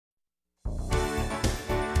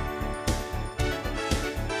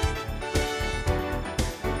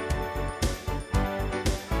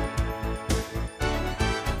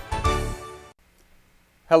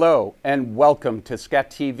Hello and welcome to SCAT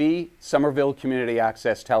TV, Somerville Community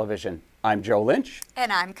Access Television. I'm Joe Lynch.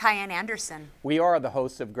 And I'm Cayenne Anderson. We are the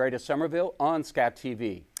hosts of Greater Somerville on SCAT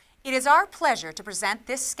TV. It is our pleasure to present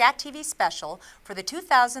this SCAT TV special for the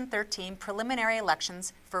 2013 preliminary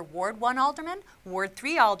elections for Ward 1 Alderman, Ward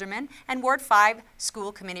 3 Alderman, and Ward 5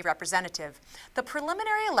 School Committee Representative. The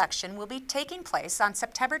preliminary election will be taking place on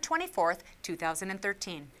September 24th,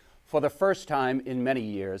 2013. For the first time in many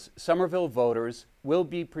years, Somerville voters will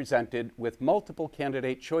be presented with multiple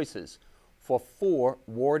candidate choices for 4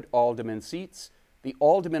 Ward Alderman seats, the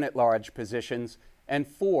Alderman-at-Large positions, and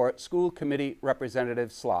 4 school committee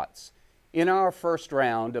representative slots. In our first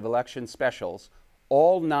round of election specials,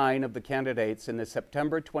 all 9 of the candidates in the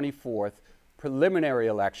September 24th preliminary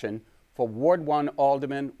election for Ward 1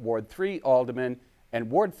 Alderman, Ward 3 Alderman, and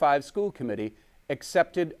Ward 5 School Committee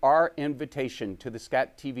accepted our invitation to the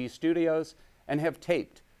SCAT TV studios and have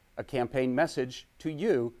taped a campaign message to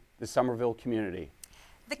you, the Somerville community.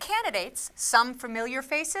 The candidates, some familiar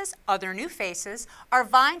faces, other new faces, are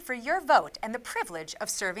vying for your vote and the privilege of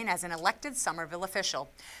serving as an elected Somerville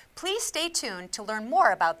official. Please stay tuned to learn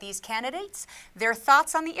more about these candidates, their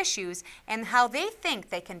thoughts on the issues, and how they think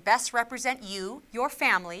they can best represent you, your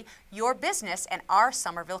family, your business, and our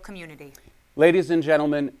Somerville community. Ladies and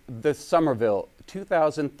gentlemen, the Somerville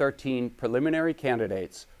 2013 preliminary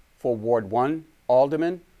candidates for Ward 1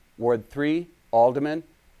 Alderman, Ward 3 Alderman,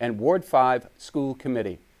 and Ward 5 School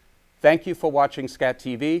Committee. Thank you for watching SCAT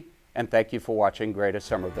TV, and thank you for watching Greater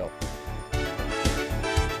Somerville.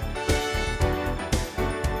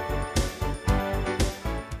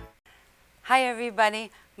 Hi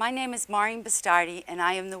everybody, my name is Maureen Bastardi and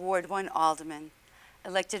I am the Ward 1 Alderman.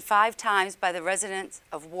 Elected 5 times by the residents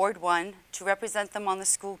of Ward 1 to represent them on the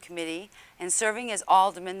school committee, and serving as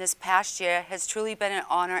Alderman this past year has truly been an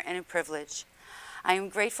honor and a privilege. I am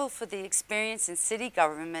grateful for the experience in city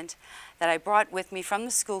government that I brought with me from the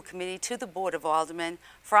school committee to the Board of Aldermen,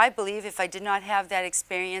 for I believe if I did not have that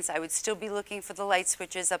experience, I would still be looking for the light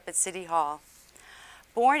switches up at City Hall.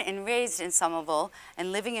 Born and raised in Somerville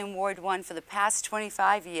and living in Ward 1 for the past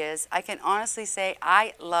 25 years, I can honestly say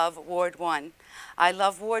I love Ward 1. I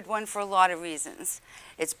love Ward 1 for a lot of reasons.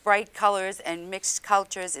 Its bright colors and mixed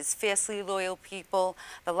cultures, its fiercely loyal people,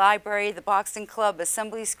 the library, the boxing club,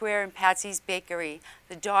 Assembly Square, and Patsy's Bakery,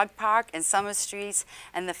 the dog park and summer streets,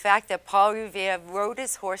 and the fact that Paul Revere rode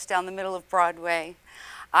his horse down the middle of Broadway.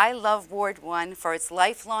 I love Ward 1 for its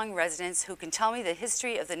lifelong residents who can tell me the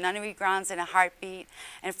history of the nunnery grounds in a heartbeat,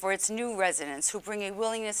 and for its new residents who bring a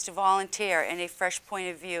willingness to volunteer and a fresh point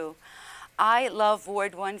of view. I love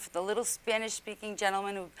Ward 1 for the little Spanish-speaking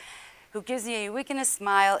gentleman who gives me a wink and a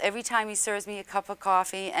smile every time he serves me a cup of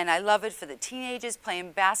coffee, and I love it for the teenagers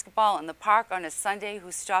playing basketball in the park on a Sunday who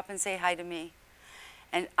stop and say hi to me.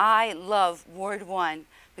 And I love Ward 1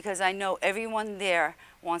 because I know everyone there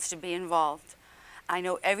wants to be involved. I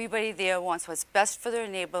know everybody there wants what's best for their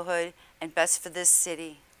neighborhood and best for this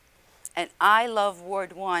city. And I love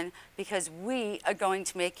Ward 1 because we are going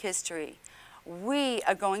to make history. We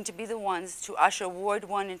are going to be the ones to usher Ward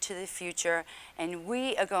 1 into the future, and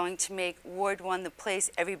we are going to make Ward 1 the place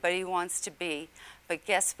everybody wants to be. But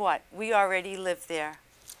guess what? We already live there.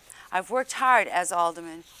 I've worked hard as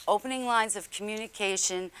Alderman, opening lines of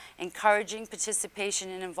communication, encouraging participation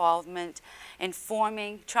and involvement,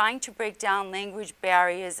 informing, trying to break down language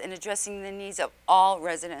barriers, and addressing the needs of all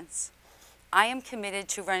residents. I am committed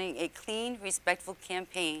to running a clean, respectful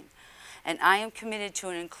campaign, and I am committed to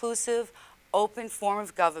an inclusive, open form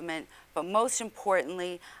of government, but most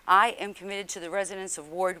importantly, I am committed to the residents of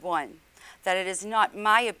Ward 1, that it is not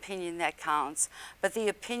my opinion that counts, but the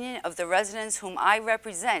opinion of the residents whom I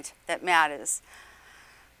represent that matters.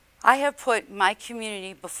 I have put my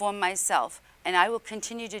community before myself, and I will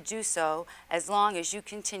continue to do so as long as you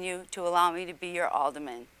continue to allow me to be your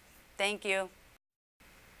Alderman. Thank you.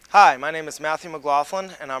 Hi, my name is Matthew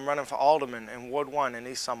McLaughlin, and I'm running for Alderman in Ward 1 in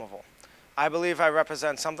East Somerville. I believe I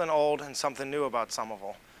represent something old and something new about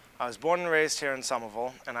Somerville. I was born and raised here in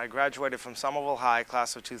Somerville, and I graduated from Somerville High,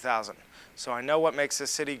 class of 2000. So I know what makes this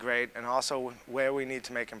city great and also where we need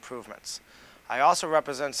to make improvements. I also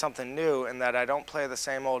represent something new in that I don't play the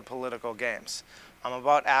same old political games. I'm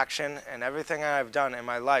about action, and everything I've done in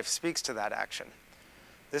my life speaks to that action.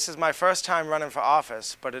 This is my first time running for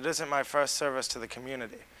office, but it isn't my first service to the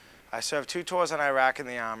community. I served 2 tours in Iraq in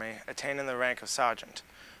the Army, attaining the rank of sergeant.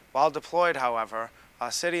 While deployed, however,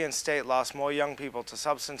 our city and state lost more young people to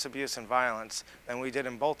substance abuse and violence than we did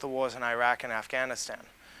in both the wars in Iraq and Afghanistan.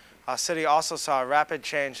 Our city also saw a rapid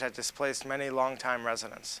change that displaced many longtime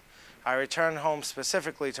residents. I returned home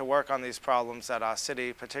specifically to work on these problems that our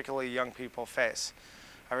city, particularly young people, face.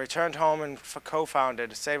 I returned home and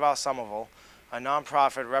co-founded Save Our Somerville, a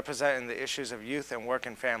nonprofit representing the issues of youth and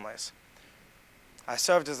working families. I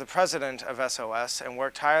served as the president of SOS and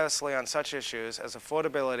worked tirelessly on such issues as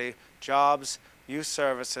affordability, jobs, youth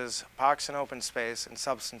services, parks and open space, and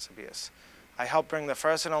substance abuse. I helped bring the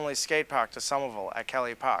first and only skate park to Somerville at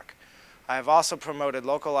Kelly Park. I have also promoted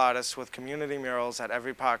local artists with community murals at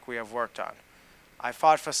every park we have worked on. I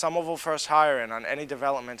fought for Somerville first hiring on any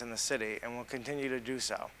development in the city and will continue to do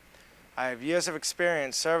so. I have years of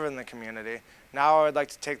experience serving the community. Now I would like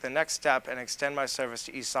to take the next step and extend my service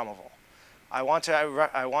to East Somerville. I want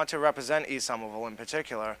to represent East Somerville in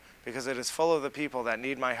particular because it is full of the people that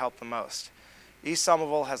need my help the most. East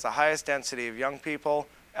Somerville has the highest density of young people,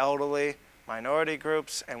 elderly, minority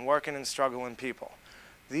groups, and working and struggling people.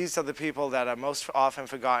 These are the people that are most often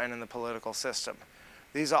forgotten in the political system.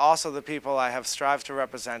 These are also the people I have strived to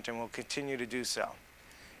represent and will continue to do so.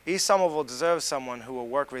 East Somerville deserves someone who will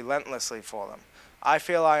work relentlessly for them. I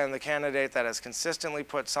feel I am the candidate that has consistently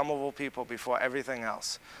put Somerville people before everything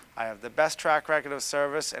else. I have the best track record of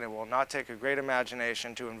service, and it will not take a great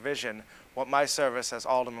imagination to envision what my service as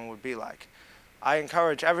alderman would be like. I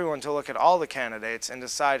encourage everyone to look at all the candidates and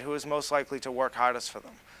decide who is most likely to work hardest for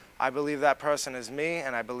them. I believe that person is me,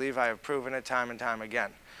 and I believe I have proven it time and time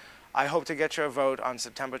again. I hope to get your vote on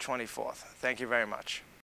September 24th. Thank you very much.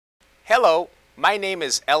 Hello, my name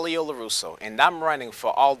is Elio LaRusso, and I'm running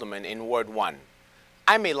for alderman in Ward 1.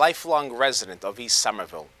 I'm a lifelong resident of East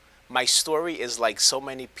Somerville. My story is like so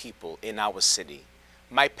many people in our city.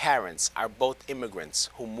 My parents are both immigrants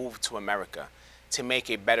who moved to America to make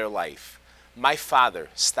a better life. My father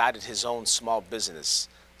started his own small business,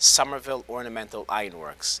 Somerville Ornamental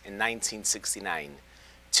Ironworks, in 1969.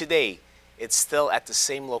 Today, it's still at the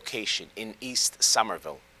same location in East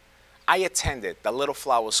Somerville. I attended the Little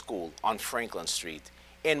Flower School on Franklin Street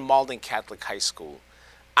in Malden Catholic High School.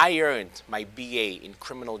 I earned my BA in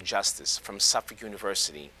Criminal Justice from Suffolk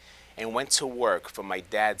University and went to work for my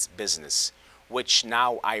dad's business, which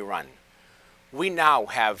now I run. We now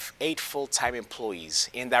have 8 full-time employees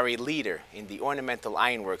and are a leader in the ornamental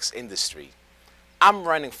ironworks industry. I'm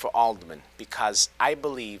running for alderman because I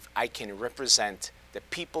believe I can represent the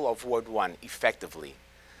people of Ward 1 effectively.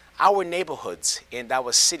 Our neighborhoods and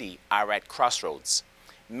our city are at crossroads.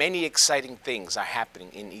 Many exciting things are happening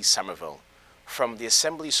in East Somerville, from the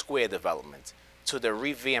Assembly Square development to the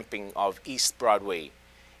revamping of East Broadway.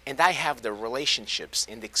 And I have the relationships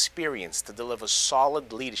and experience to deliver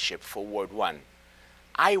solid leadership for Ward 1.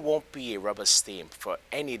 I won't be a rubber stamp for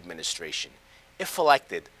any administration. If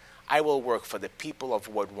elected, I will work for the people of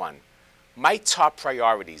Ward 1. My top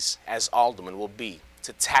priorities as alderman will be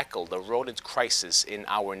to tackle the rodent crisis in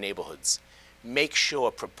our neighborhoods, make sure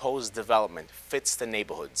proposed development fits the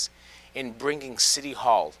neighborhoods, and bringing City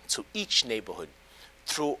Hall to each neighborhood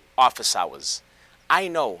through office hours. I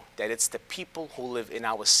know that it's the people who live in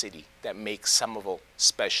our city that make Somerville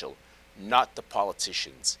special, not the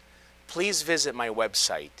politicians. Please visit my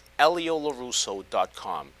website,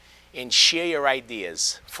 eliolarusso.com, and share your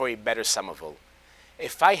ideas for a better Somerville.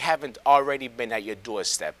 If I haven't already been at your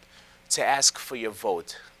doorstep to ask for your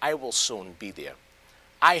vote, I will soon be there.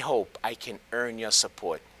 I hope I can earn your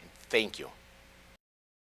support. Thank you.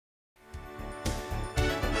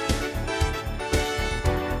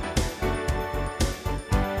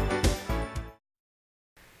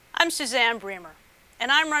 I'm Suzanne Bremer,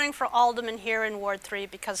 and I'm running for alderman here in Ward 3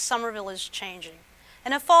 because Somerville is changing,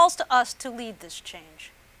 and it falls to us to lead this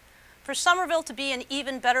change. For Somerville to be an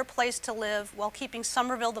even better place to live while keeping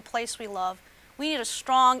Somerville the place we love, we need a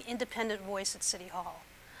strong, independent voice at City Hall.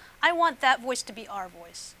 I want that voice to be our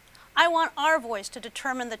voice. I want our voice to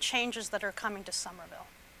determine the changes that are coming to Somerville.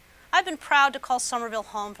 I've been proud to call Somerville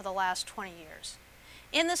home for the last 20 years.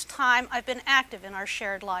 In this time, I've been active in our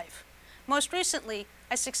shared life. Most recently,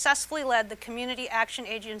 I successfully led the Community Action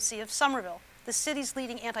Agency of Somerville, the city's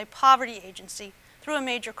leading anti-poverty agency, through a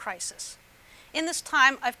major crisis. In this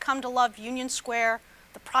time, I've come to love Union Square,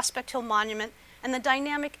 the Prospect Hill Monument, and the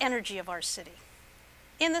dynamic energy of our city.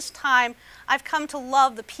 In this time, I've come to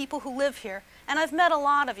love the people who live here, and I've met a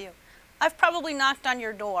lot of you. I've probably knocked on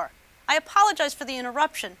your door. I apologize for the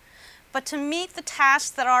interruption, but to meet the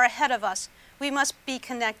tasks that are ahead of us, we must be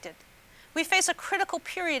connected. We face a critical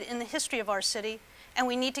period in the history of our city, and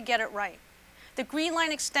we need to get it right. The Green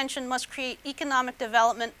Line extension must create economic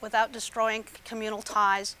development without destroying communal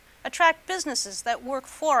ties, attract businesses that work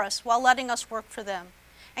for us while letting us work for them,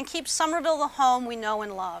 and keep Somerville the home we know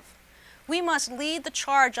and love. We must lead the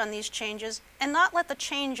charge on these changes and not let the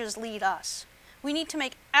changes lead us. We need to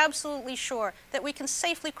make absolutely sure that we can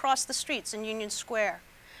safely cross the streets in Union Square,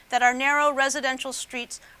 that our narrow residential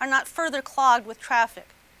streets are not further clogged with traffic,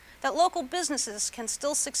 that local businesses can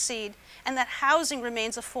still succeed, and that housing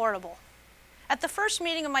remains affordable. At the first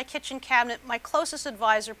meeting of my kitchen cabinet, my closest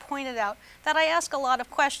advisor pointed out that I ask a lot of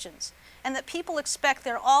questions and that people expect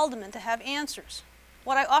their aldermen to have answers.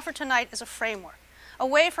 What I offer tonight is a framework, a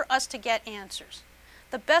way for us to get answers.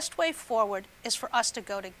 The best way forward is for us to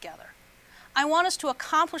go together. I want us to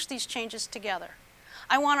accomplish these changes together.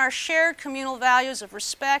 I want our shared communal values of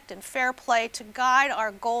respect and fair play to guide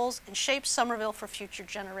our goals and shape Somerville for future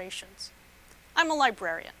generations. I'm a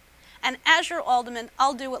librarian. And as your alderman,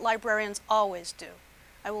 I'll do what librarians always do.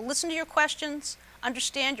 I will listen to your questions,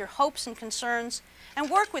 understand your hopes and concerns, and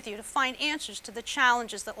work with you to find answers to the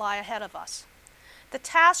challenges that lie ahead of us. The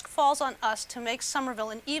task falls on us to make Somerville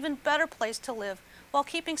an even better place to live while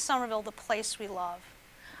keeping Somerville the place we love.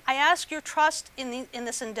 I ask your trust in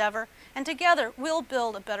this endeavor, and together we'll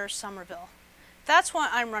build a better Somerville. That's why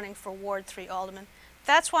I'm running for Ward 3 Alderman.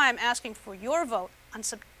 That's why I'm asking for your vote on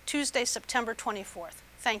Tuesday, September 24th.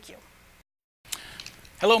 Thank you.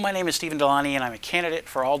 Hello, my name is Stephen Delaney, and I'm a candidate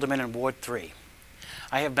for Alderman in Ward 3.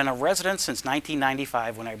 I have been a resident since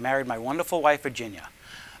 1995 when I married my wonderful wife, Virginia.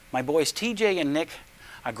 My boys, TJ and Nick,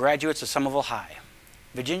 are graduates of Somerville High.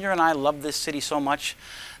 Virginia and I love this city so much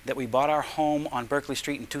that we bought our home on Berkeley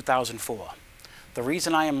Street in 2004. The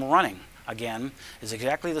reason I am running again is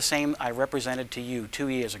exactly the same I represented to you 2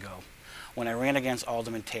 years ago when I ran against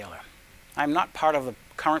Alderman Taylor. I'm not part of the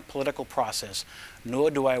current political process,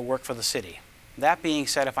 nor do I work for the city. That being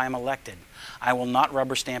said, if I am elected, I will not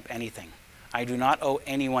rubber stamp anything. I do not owe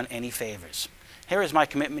anyone any favors. Here is my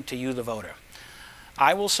commitment to you, the voter.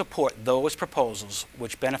 I will support those proposals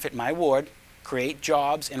which benefit my ward, create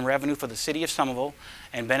jobs and revenue for the city of Somerville,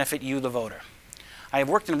 and benefit you, the voter. I have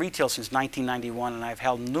worked in retail since 1991, and I've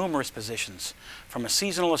held numerous positions, from a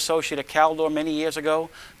seasonal associate at Caldor many years ago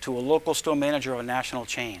to a local store manager of a national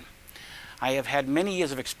chain. I have had many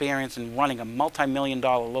years of experience in running a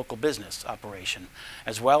multi-million-dollar local business operation,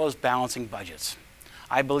 as well as balancing budgets.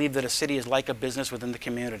 I believe that a city is like a business within the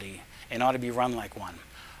community and ought to be run like one,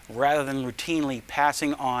 rather than routinely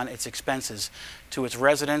passing on its expenses to its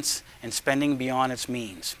residents and spending beyond its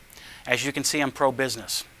means. As you can see, I'm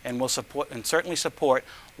pro-business and will support and certainly support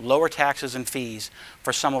lower taxes and fees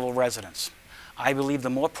for Somerville residents. I believe the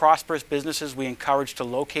more prosperous businesses we encourage to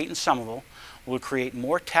locate in Somerville will create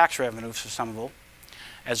more tax revenues for Somerville,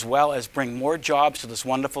 as well as bring more jobs to this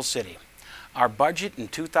wonderful city. Our budget in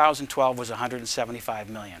 2012 was $175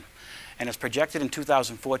 million, and is projected in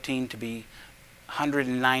 2014 to be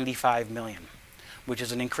 $195 million, which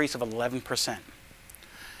is an increase of 11%.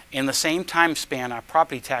 In the same time span, our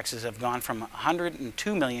property taxes have gone from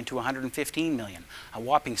 $102 million to $115 million, a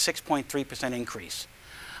whopping 6.3% increase.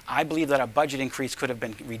 I believe that our budget increase could have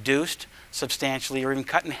been reduced substantially or even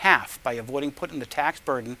cut in half by avoiding putting the tax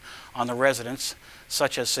burden on the residents,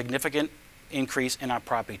 such as significant increase in our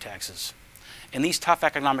property taxes. In these tough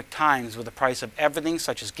economic times, with the price of everything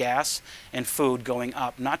such as gas and food going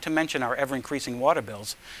up, not to mention our ever-increasing water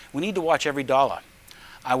bills, we need to watch every dollar.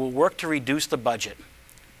 I will work to reduce the budget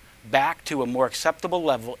back to a more acceptable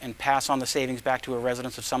level and pass on the savings back to our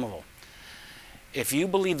residents of Somerville. If you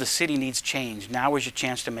believe the city needs change, now is your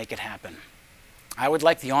chance to make it happen. I would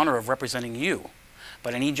like the honor of representing you,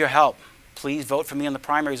 but I need your help. Please vote for me in the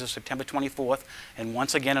primaries of September 24th and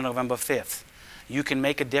once again on November 5th. You can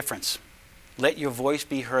make a difference. Let your voice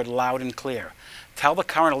be heard loud and clear. Tell the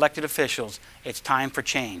current elected officials it's time for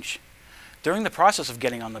change. During the process of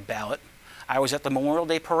getting on the ballot, I was at the Memorial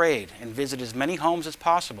Day Parade and visited as many homes as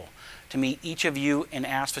possible to meet each of you and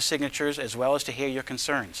ask for signatures as well as to hear your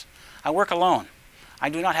concerns. I work alone. I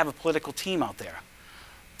do not have a political team out there.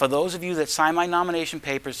 For those of you that sign my nomination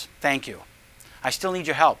papers, thank you. I still need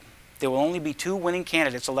your help. There will only be 2 winning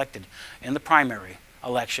candidates elected in the primary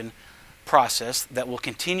election process that will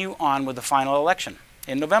continue on with the final election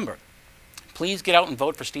in November. Please get out and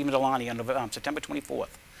vote for Stephen Delaney on September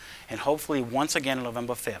 24th and hopefully once again on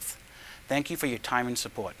November 5th. Thank you for your time and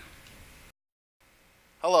support.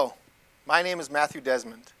 Hello, my name is Matthew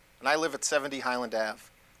Desmond, and I live at 70 Highland Ave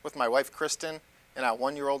with my wife Kristen and our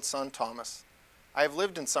 1-year-old son Thomas. I have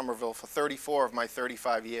lived in Somerville for 34 of my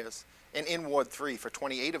 35 years, and in Ward 3 for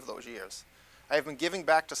 28 of those years. I have been giving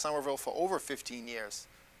back to Somerville for over 15 years,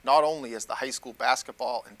 not only as the high school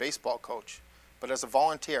basketball and baseball coach, but as a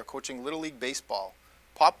volunteer coaching Little League Baseball,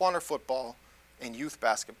 Pop Warner Football, and youth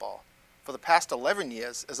basketball. For the past 11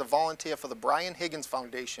 years as a volunteer for the Brian Higgins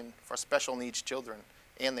Foundation for Special Needs Children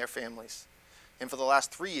and their families. And for the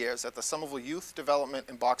last 3 years at the Somerville Youth Development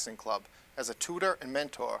and Boxing Club as a tutor and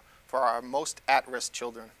mentor for our most at-risk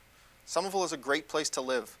children. Somerville is a great place to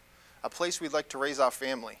live, a place we'd like to raise our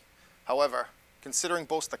family. However, considering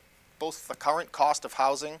both the both the current cost of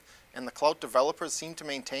housing and the clout developers seem to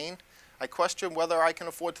maintain, I question whether I can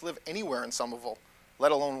afford to live anywhere in Somerville,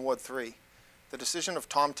 let alone Ward 3. The decision of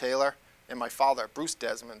Tom Taylor and my father, Bruce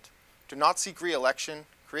Desmond, to not seek re-election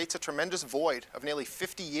creates a tremendous void of nearly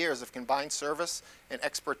 50 years of combined service and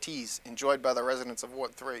expertise enjoyed by the residents of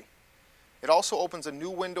Ward 3. It also opens a new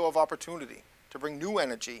window of opportunity to bring new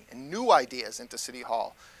energy and new ideas into City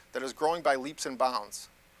Hall that is growing by leaps and bounds,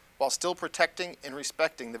 while still protecting and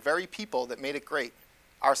respecting the very people that made it great,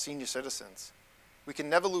 our senior citizens. We can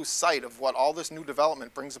never lose sight of what all this new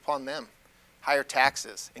development brings upon them. Higher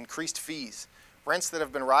taxes, increased fees, rents that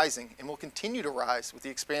have been rising and will continue to rise with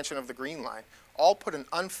the expansion of the Green Line, all put an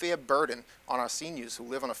unfair burden on our seniors who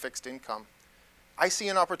live on a fixed income. I see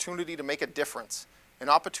an opportunity to make a difference, an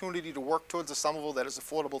opportunity to work towards a Somerville that is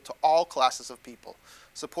affordable to all classes of people,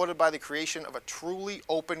 supported by the creation of a truly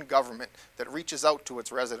open government that reaches out to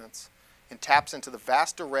its residents and taps into the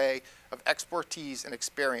vast array of expertise and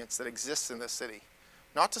experience that exists in this city.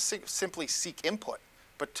 Not to simply seek input,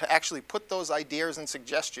 but to actually put those ideas and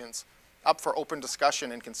suggestions up for open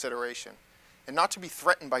discussion and consideration, and not to be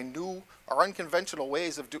threatened by new or unconventional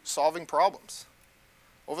ways of solving problems.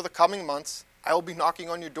 Over the coming months, I will be knocking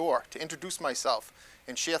on your door to introduce myself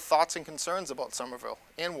and share thoughts and concerns about Somerville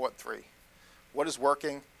and Ward 3. What is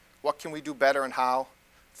working? What can we do better and how?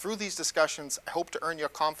 Through these discussions, I hope to earn your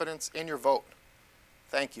confidence and your vote.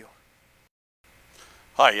 Thank you.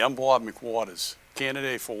 Hi, I'm Bob McWaters,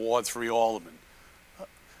 candidate for Ward 3 Alderman.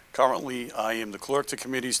 Currently, I am the clerk to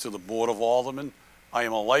committees to the Board of Aldermen. I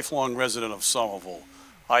am a lifelong resident of Somerville.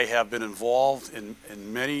 I have been involved in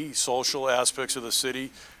many social aspects of the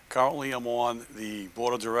city. Currently, I'm on the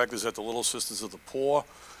Board of Directors at the Little Sisters of the Poor.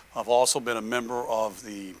 I've also been a member of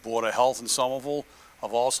the Board of Health in Somerville.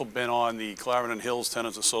 I've also been on the Clarendon Hills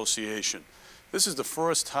Tenants Association. This is the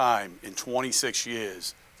first time in 26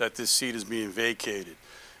 years that this seat is being vacated.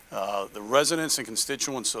 The residents and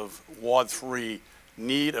constituents of Ward 3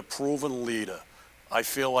 need a proven leader. I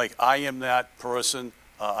feel like I am that person.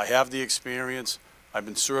 I have the experience. I've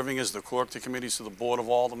been serving as the clerk to committees to the Board of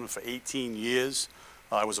Aldermen for 18 years.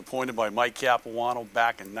 I was appointed by Mike Capuano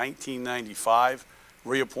back in 1995,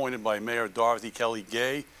 reappointed by Mayor Dorothy Kelly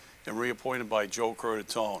Gay, and reappointed by Joe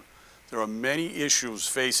Curtatone. There are many issues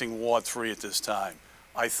facing Ward 3 at this time.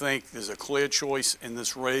 I think there's a clear choice in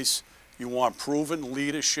this race. You want proven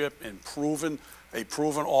leadership and a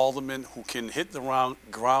proven alderman who can hit the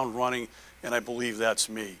ground running, and I believe that's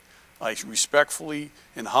me. I respectfully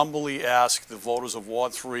and humbly ask the voters of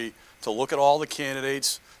Ward 3 to look at all the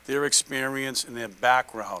candidates, their experience, and their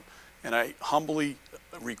background, and I humbly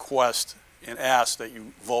request and ask that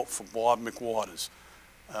you vote for Bob McWaters.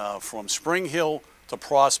 From Spring Hill to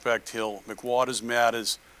Prospect Hill, McWaters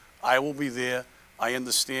matters. I will be there. I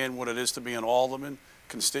understand what it is to be an alderman.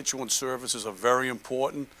 Constituent services are very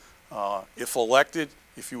important. If elected,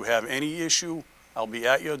 if you have any issue, I'll be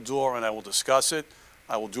at your door and I will discuss it.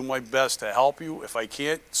 I will do my best to help you. If I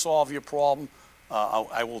can't solve your problem,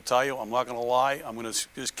 I will tell you, I'm not going to lie. I'm going to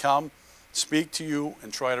just come, speak to you,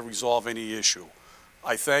 and try to resolve any issue.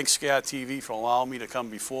 I thank SCAT TV for allowing me to come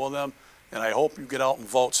before them, and I hope you get out and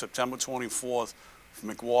vote September 24th for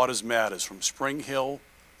McWaters Matters, from Spring Hill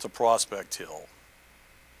to Prospect Hill.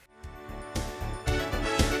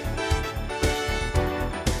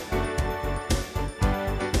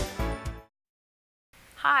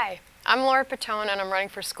 Hi, I'm Laura Patone and I'm running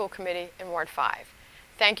for school committee in Ward 5.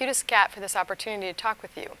 Thank you to SCAT for this opportunity to talk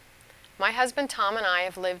with you. My husband Tom and I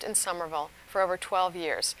have lived in Somerville for over 12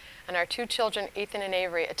 years, and our two children, Ethan and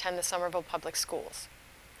Avery, attend the Somerville Public Schools.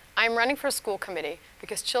 I am running for a school committee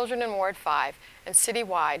because children in Ward 5 and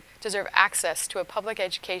citywide deserve access to a public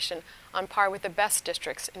education on par with the best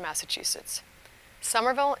districts in Massachusetts.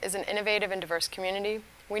 Somerville is an innovative and diverse community.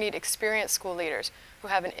 We need experienced school leaders who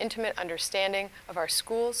have an intimate understanding of our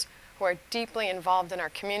schools, who are deeply involved in our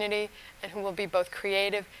community, and who will be both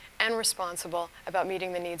creative and responsible about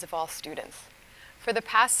meeting the needs of all students. For the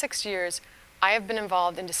past 6 years, I have been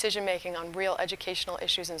involved in decision-making on real educational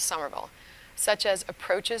issues in Somerville, such as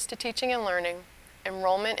approaches to teaching and learning,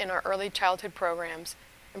 enrollment in our early childhood programs,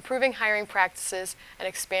 improving hiring practices, and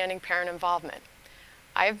expanding parent involvement.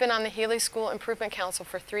 I have been on the Healy School Improvement Council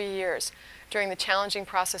for 3 years during the challenging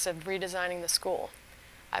process of redesigning the school.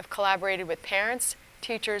 I've collaborated with parents,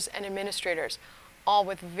 teachers, and administrators, all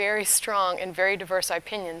with very strong and very diverse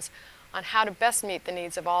opinions on how to best meet the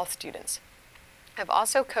needs of all students. I've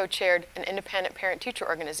also co-chaired an independent parent-teacher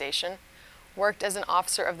organization, worked as an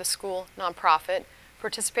officer of the school nonprofit,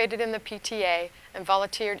 participated in the PTA, and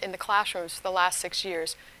volunteered in the classrooms for the last 6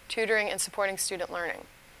 years, tutoring and supporting student learning.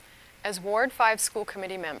 As Ward 5 school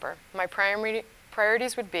committee member, my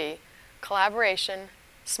priorities would be collaboration,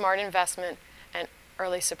 smart investment, and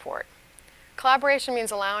early support. Collaboration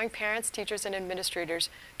means allowing parents, teachers, and administrators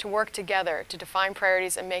to work together to define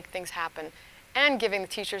priorities and make things happen, and giving the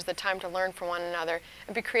teachers the time to learn from one another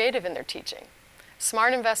and be creative in their teaching.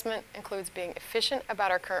 Smart investment includes being efficient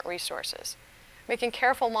about our current resources, making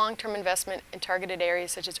careful long-term investment in targeted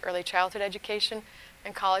areas such as early childhood education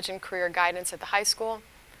and college and career guidance at the high school,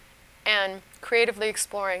 and creatively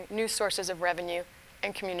exploring new sources of revenue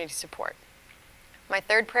and community support. My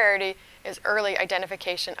third priority is early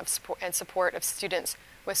identification of and support of students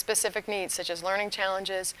with specific needs such as learning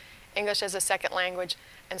challenges, English as a second language,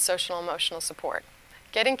 and social emotional support.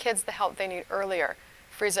 Getting kids the help they need earlier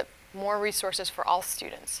frees up more resources for all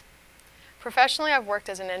students. Professionally, I've worked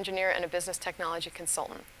as an engineer and a business technology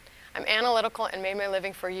consultant. I'm analytical and made my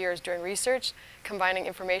living for years doing research, combining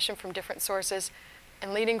information from different sources,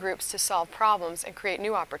 and leading groups to solve problems and create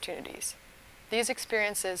new opportunities. These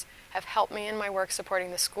experiences have helped me in my work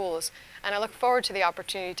supporting the schools, and I look forward to the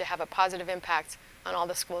opportunity to have a positive impact on all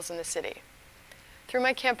the schools in the city. Through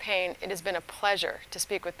my campaign, it has been a pleasure to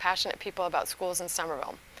speak with passionate people about schools in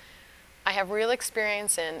Somerville. I have real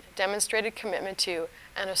experience in, demonstrated commitment to,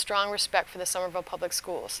 and a strong respect for the Somerville Public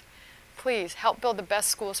Schools. Please help build the best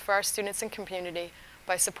schools for our students and community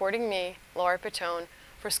by supporting me, Laura Petone,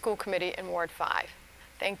 for School Committee in Ward 5.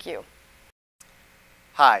 Thank you.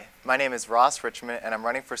 Hi, my name is Ross Richmond and I'm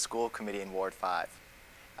running for School Committee in Ward 5.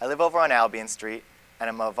 I live over on Albion Street and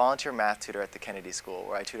I'm a volunteer math tutor at the Kennedy School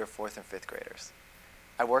where I tutor 4th and 5th graders.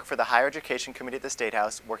 I work for the Higher Education Committee at the State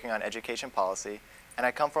House working on education policy, and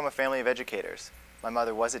I come from a family of educators. My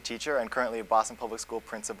mother was a teacher and currently a Boston Public School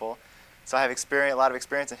principal, so I have a lot of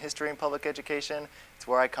experience in history and public education. It's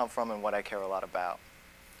where I come from and what I care a lot about.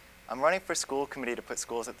 I'm running for School Committee to put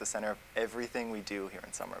schools at the center of everything we do here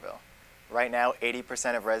in Somerville. Right now,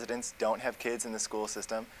 80% of residents don't have kids in the school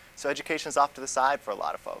system, so education is off to the side for a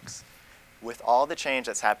lot of folks. With all the change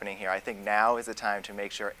that's happening here, I think now is the time to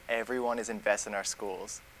make sure everyone is invested in our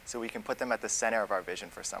schools so we can put them at the center of our vision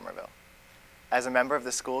for Somerville. As a member of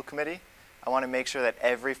the school committee, I want to make sure that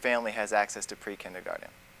every family has access to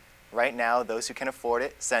pre-kindergarten. Right now, those who can afford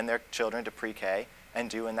it send their children to pre-K and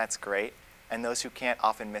do, and that's great, and those who can't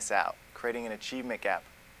often miss out, creating an achievement gap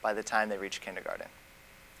by the time they reach kindergarten.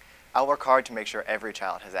 I'll work hard to make sure every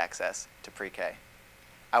child has access to pre-K.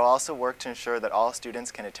 I will also work to ensure that all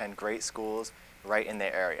students can attend great schools right in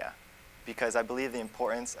their area, because I believe the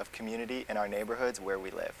importance of community in our neighborhoods where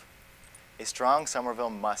we live. A strong Somerville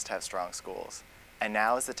must have strong schools, and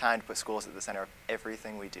now is the time to put schools at the center of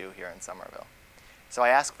everything we do here in Somerville. So I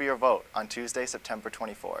ask for your vote on Tuesday, September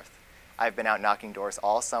 24th. I've been out knocking doors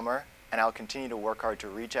all summer, and I'll continue to work hard to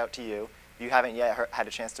reach out to you if you haven't yet had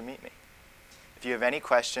a chance to meet me. If you have any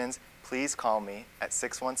questions, please call me at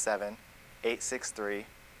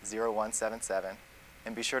 617-863-0177,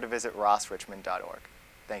 and be sure to visit rossrichmond.org.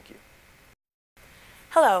 Thank you.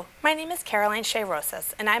 Hello, my name is Caroline Shea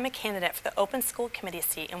Rosas, and I'm a candidate for the Open School Committee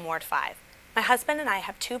seat in Ward 5. My husband and I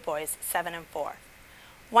have 2 boys, 7 and 4.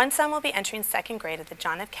 One son will be entering 2nd grade at the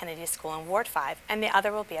John F. Kennedy School in Ward 5, and the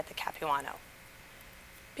other will be at the Capuano.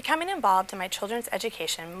 Becoming involved in my children's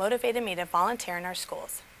education motivated me to volunteer in our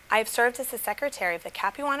schools. I have served as the secretary of the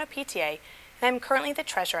Capuano PTA, and I'm currently the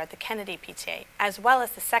treasurer at the Kennedy PTA, as well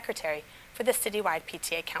as the secretary for the citywide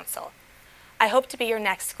PTA Council. I hope to be your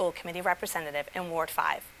next school committee representative in Ward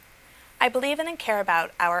 5. I believe in and care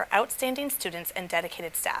about our outstanding students and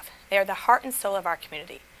dedicated staff. They are the heart and soul of our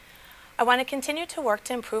community. I want to continue to work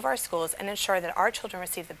to improve our schools and ensure that our children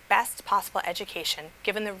receive the best possible education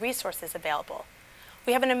given the resources available.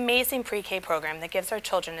 We have an amazing pre-K program that gives our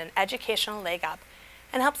children an educational leg up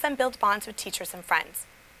and helps them build bonds with teachers and friends.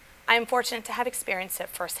 I am fortunate to have experienced it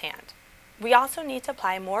firsthand. We also need to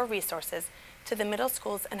apply more resources to the middle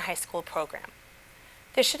schools and high school program.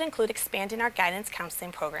 This should include expanding our guidance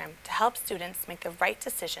counseling program to help students make the right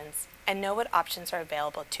decisions and know what options are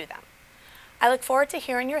available to them. I look forward to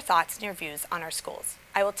hearing your thoughts and your views on our schools.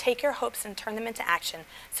 I will take your hopes and turn them into action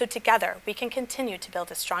so together we can continue to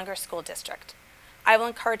build a stronger school district. I will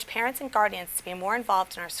encourage parents and guardians to be more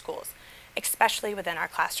involved in our schools, especially within our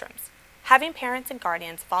classrooms. Having parents and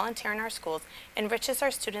guardians volunteer in our schools enriches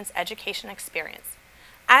our students' education experience.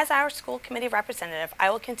 As our school committee representative,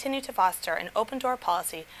 I will continue to foster an open-door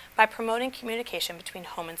policy by promoting communication between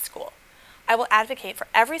home and school. I will advocate for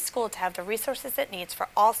every school to have the resources it needs for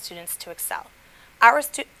all students to excel. Our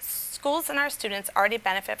schools and our students already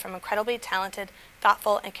benefit from incredibly talented,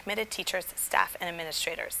 thoughtful, and committed teachers, staff, and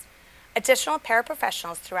administrators. Additional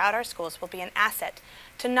paraprofessionals throughout our schools will be an asset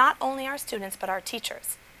to not only our students but our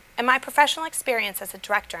teachers. In my professional experience as a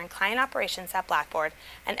director in client operations at Blackboard,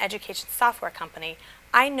 an education software company,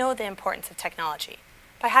 I know the importance of technology.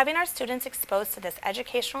 By having our students exposed to this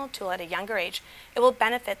educational tool at a younger age, it will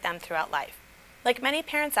benefit them throughout life. Like many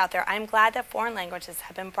parents out there, I am glad that foreign languages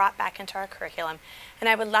have been brought back into our curriculum, and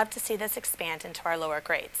I would love to see this expand into our lower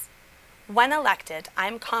grades. When elected, I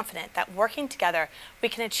am confident that working together, we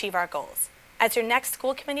can achieve our goals. As your next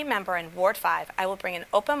school committee member in Ward 5, I will bring an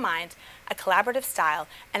open mind, a collaborative style,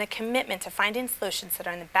 and a commitment to finding solutions that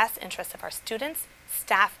are in the best interest of our students,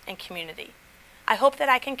 staff, and community. I hope that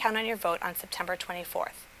I can count on your vote on September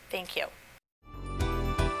 24th. Thank you.